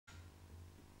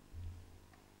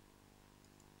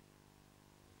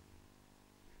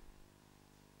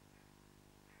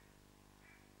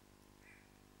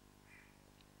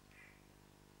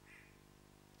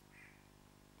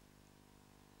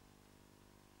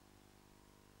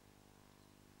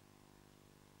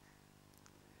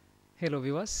Hello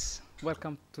viewers,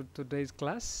 welcome to today's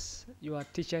class. Your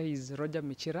teacher is Roger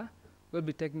Michira. We'll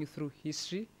be taking you through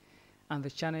history, and the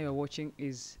channel you're watching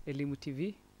is Elimu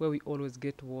TV, where we always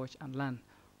get to watch and learn.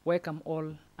 Welcome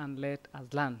all and let us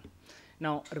learn.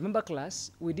 Now remember class,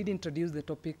 we did introduce the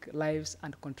topic lives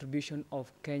and contribution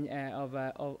of Kenya,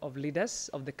 of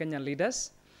leaders, of the Kenyan leaders,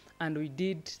 and we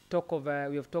did talk of,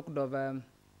 we have talked of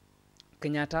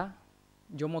Kenyatta,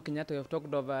 Jomo Kenyatta, we have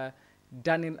talked of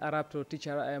Daniel Arap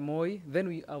teacher Moi. Then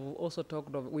we have also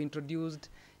talked of, we introduced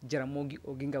Jaramogi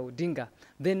Oginga Odinga.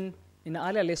 Then in an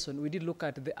earlier lesson, we did look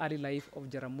at the early life of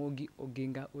Jaramogi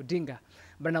Oginga Odinga.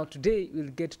 But now today, we'll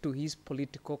get to his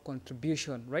political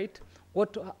contribution, right?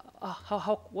 What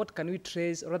can we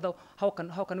trace, or rather, how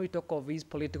can we talk of his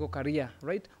political career,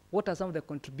 right? What are some of the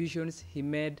contributions he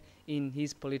made in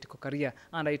his political career?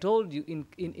 And I told you, in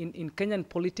Kenyan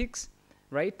politics,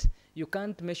 right, you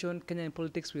can't mention Kenyan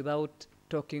politics without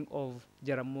talking of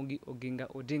Jaramogi Oginga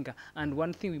Odinga. And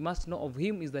one thing we must know of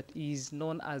him is that he is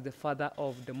known as the father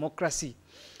of democracy.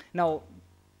 Now,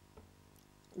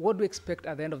 what do we expect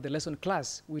at the end of the lesson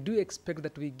class? We do expect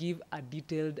that we give a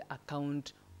detailed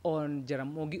account on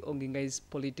Jaramogi Oginga's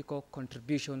political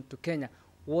contribution to Kenya.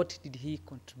 What did he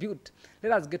contribute?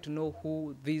 Let us get to know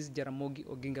who this Jaramogi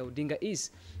Oginga Odinga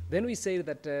is. Then we say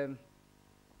that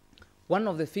one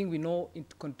of the things we know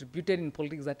it contributed in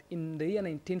politics that in the year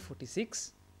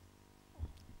 1946,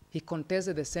 he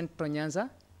contested the Central Nyanza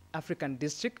African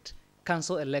District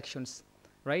Council elections,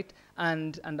 right?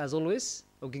 And as always,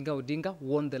 Oginga Odinga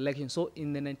won the election. So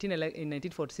in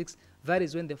 1946, that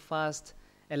is when the first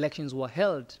elections were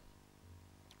held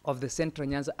of the Central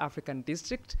Nyanza African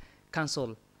District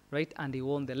Council, right? And he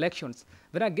won the elections.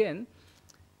 Then again,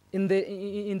 in the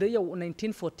year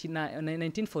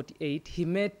 1948, he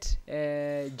met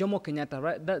Jomo Kenyatta,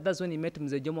 right? That's when he met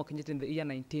Mzee Jomo Kenyatta in the year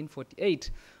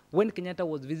 1948, when Kenyatta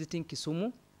was visiting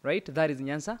Kisumu, right? That is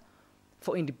Nyanza,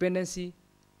 for independence.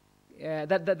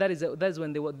 That is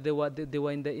when they were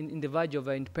in the verge of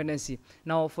independence.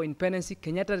 Now, for independence,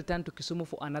 Kenyatta returned to Kisumu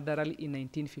for another rally in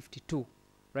 1952,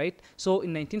 right? So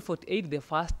in 1948, they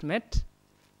first met,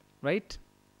 right,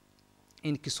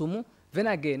 in Kisumu. Then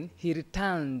again, he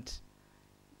returned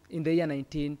in the year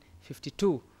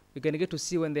 1952. We're going to get to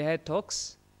see when they had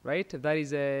talks, right? That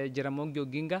is Jaramogi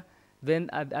Oginga. Then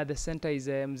at the center is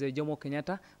Mzee Jomo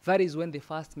Kenyatta. That is when they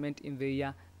first met in the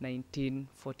year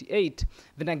 1948.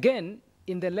 Then again,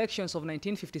 in the elections of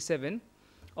 1957,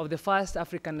 of the first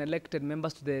African elected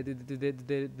members to the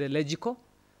Legico,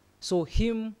 so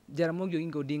him, Jaramogi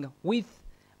Oginga Odinga, with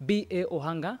B.A.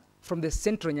 Ohanga from the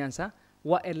Central Nyanza,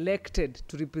 were elected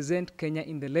to represent Kenya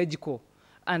in the Legico,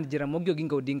 and Jaramogi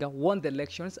Oginga Odinga won the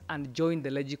elections and joined the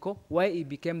Legico, where he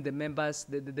became the members,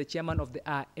 the chairman of the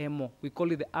AMO. We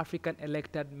call it the African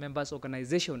Elected Members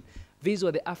Organization. These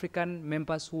were the African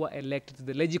members who were elected to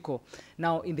the Legico.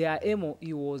 Now, in the AMO,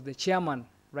 he was the chairman,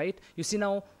 right? You see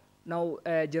now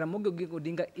Jaramogi Oginga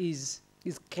Odinga is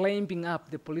climbing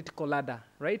up the political ladder,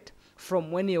 right?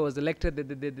 From when he was elected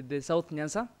the South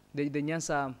Nyanza, the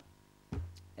Nyanza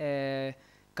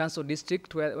Council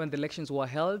District, when the elections were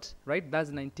held, right? That's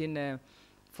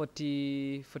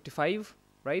 1945,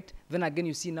 right? Then again,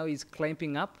 you see now he's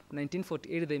climbing up.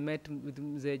 1948, they met with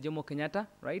the Jomo Kenyatta,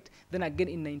 right? Then again,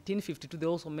 in 1952, they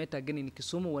also met again in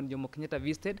Kisumu when Jomo Kenyatta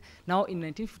visited. Now, in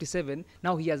 1957,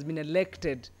 now he has been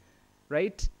elected,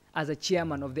 right, as a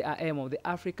chairman of the AMO, the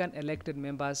African Elected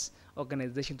Members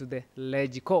Organization, to the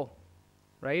Legico,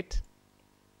 right?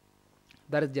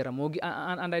 That is Jaramogi.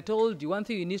 And I told you one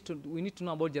thing we need to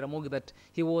know about Jaramogi, that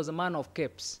he was a man of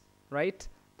capes, right?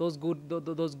 Those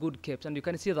good capes. And you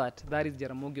can see that. That is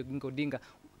Jaramogi Oginga Odinga,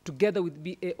 together with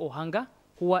B.A. Ohanga,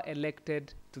 who were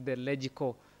elected to the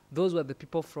Legico. Those were the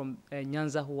people from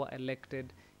Nyanza who were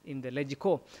elected in the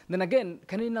Legico. Then again,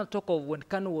 can we now talk of when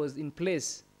Kanu was in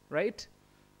place, right?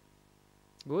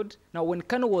 Good. Now, when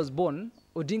Kanu was born,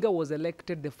 Odinga was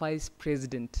elected the vice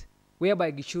president,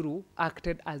 whereby Gichuru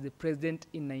acted as the president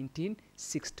in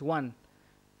 1961,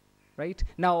 right?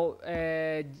 Now,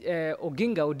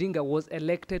 Odinga was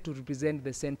elected to represent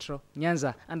the Central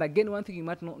Nyanza. And again, one thing you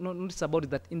might notice about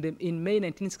it, that in May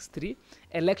 1963,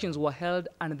 elections were held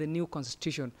under the new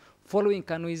constitution, following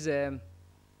Kanu's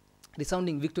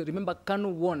resounding victory. Remember,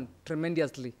 Kanu won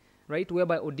tremendously, right?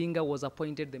 Whereby Odinga was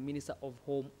appointed the Minister of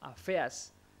Home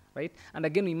Affairs, right? And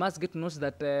again, we must get to notice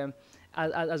that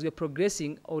as we're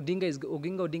progressing, Oginga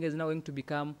Odinga is now going to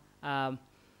become a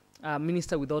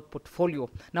minister without portfolio.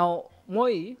 Now,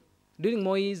 during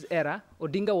Moi's era,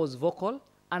 Odinga was vocal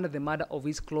under the murder of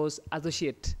his close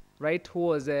associate, right, who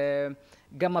was the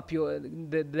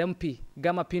MP,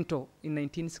 Gama Pinto, in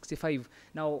 1965.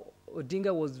 Now,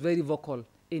 Odinga was very vocal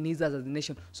in his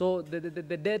assassination. So the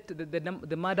death,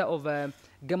 the murder of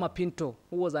Gama Pinto,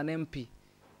 who was an MP,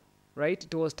 right?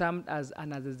 It was termed as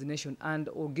an assassination, and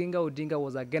Oginga Odinga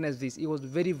was against this. He was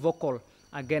very vocal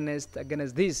against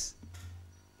this.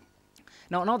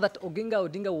 Now that Oginga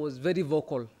Odinga was very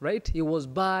vocal, right? He was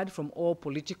barred from all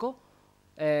political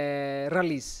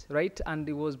rallies, right? And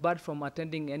he was barred from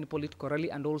attending any political rally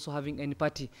and also having any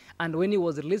party. And when he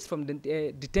was released from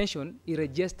detention, he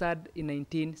registered in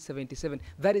 1977.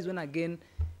 That is when again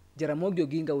Jaramogi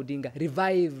Oginga Odinga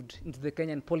revived into the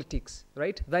Kenyan politics,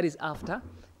 right? That is after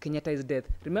Kenyatta's death.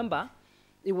 Remember,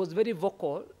 he was very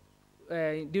vocal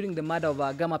during the murder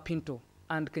of Gama Pinto,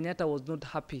 and Kenyatta was not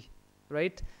happy,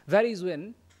 right? That is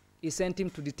when he sent him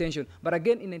to detention. But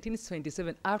again, in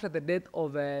 1977, after the death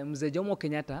of Mzee Jomo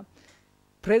Kenyatta,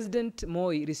 President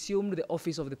Moi resumed the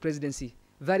office of the presidency.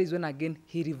 That is when again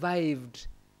he revived,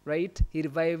 right? He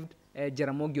revived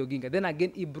Jaramogi Oginga. Then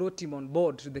again, he brought him on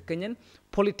board to the Kenyan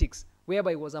politics,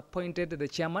 whereby he was appointed the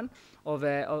chairman of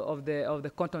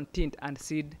the Cotton Tint and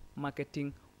Seed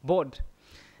Marketing Board.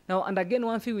 Now, and again,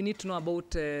 one thing we need to know about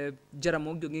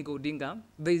Jaramogi Oginga Odinga,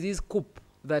 there is this coup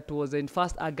that was in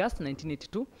 1st August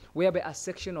 1982, whereby a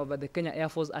section of the Kenya Air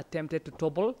Force attempted to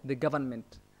topple the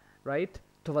government, right?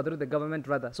 To overthrow the government,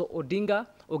 rather. So Oginga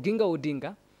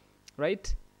Odinga,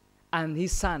 right, and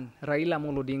his son, Raila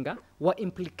Amolo Odinga, were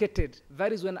implicated.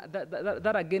 That is when,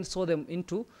 that again saw them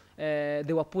into, they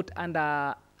were put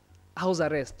under house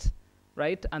arrest,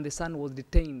 right? And the son was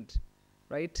detained,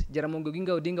 right? Jaramogi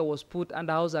Oginga Odinga was put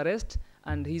under house arrest,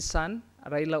 and his son,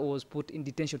 Raila, was put in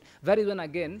detention. That is when,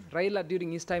 again, Raila,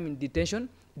 during his time in detention,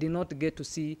 did not get to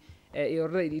see, he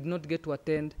already did not get to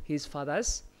attend his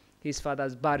father's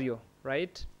burial,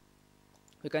 right?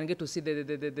 You can get to see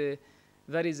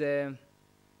that is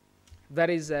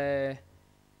Raila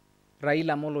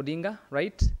Amolo Odinga,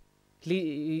 right?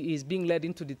 He is being led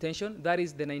into detention. That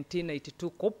is the 1982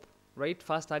 coup, right?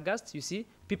 1st August. You see,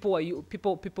 people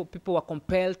were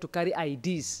compelled to carry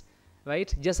IDs,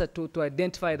 right? Just to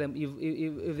identify them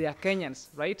if they are Kenyans,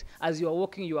 right? As you are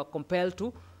walking, you are compelled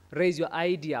to raise your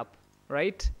ID up,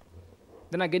 right?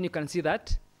 Then again, you can see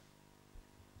that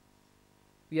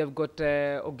we have got we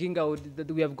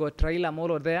have got Raila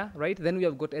Amolo there, right? Then we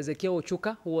have got Ezekiel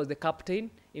Ochuka, who was the captain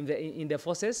in the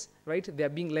forces, right? They are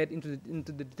being led into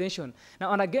the detention.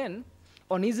 Now, and again,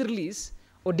 on his release,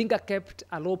 Odinga kept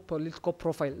a low political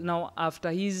profile. Now, after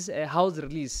his house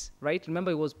release, right? Remember,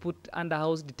 he was put under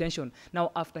house detention.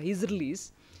 Now, after his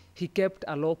release, he kept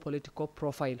a low political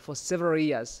profile for several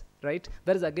years, right?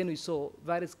 That is again we saw.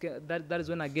 That is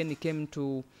when again he came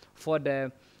to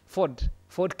Ford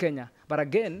Kenya. But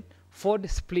again, Ford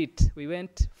split. We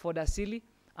went Ford Asili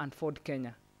and Ford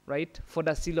Kenya, right? Ford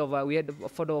Asili of we had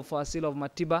Ford of Asili of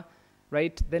Matiba,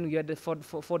 right? Then we had the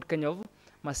Ford Kenya of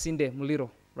Masinde Muliro,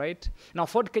 right? Now,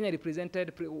 Ford Kenya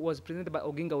was presented by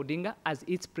Oginga Odinga as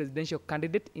its presidential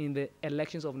candidate in the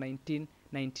elections of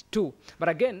 1992. But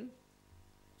again,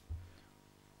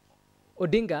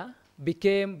 Odinga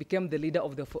became the leader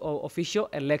of the official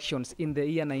elections in the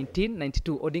year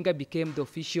 1992. Odinga became the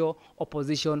official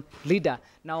opposition leader.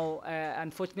 Now,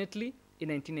 unfortunately, in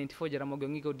 1994, Jaramogi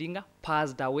Oginga Odinga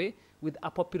passed away with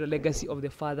a popular legacy of the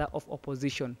father of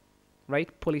opposition, right?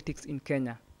 Politics in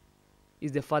Kenya.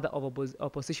 Is the father of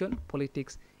opposition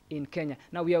politics in Kenya.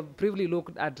 Now, we have briefly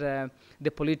looked at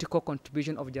the political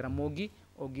contribution of Jaramogi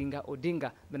Oginga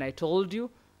Odinga. Then I told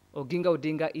you, Oginga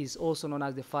Odinga is also known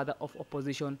as the father of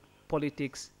opposition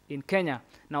politics in Kenya.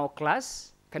 Now,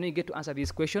 class, can you get to answer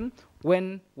this question?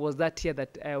 When was that year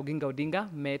that Oginga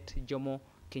Odinga met Jomo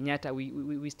Kenyatta?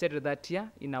 We stated that year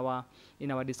in our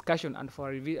discussion, and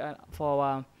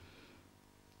for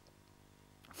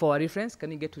our reference,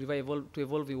 can you get to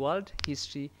evolve the world,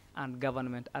 history, and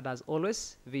government? And as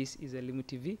always, this is Elimu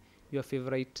TV, your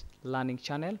favorite learning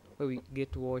channel, where we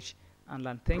get to watch and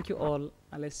learn. Thank you all,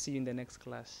 and let's see you in the next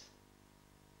class.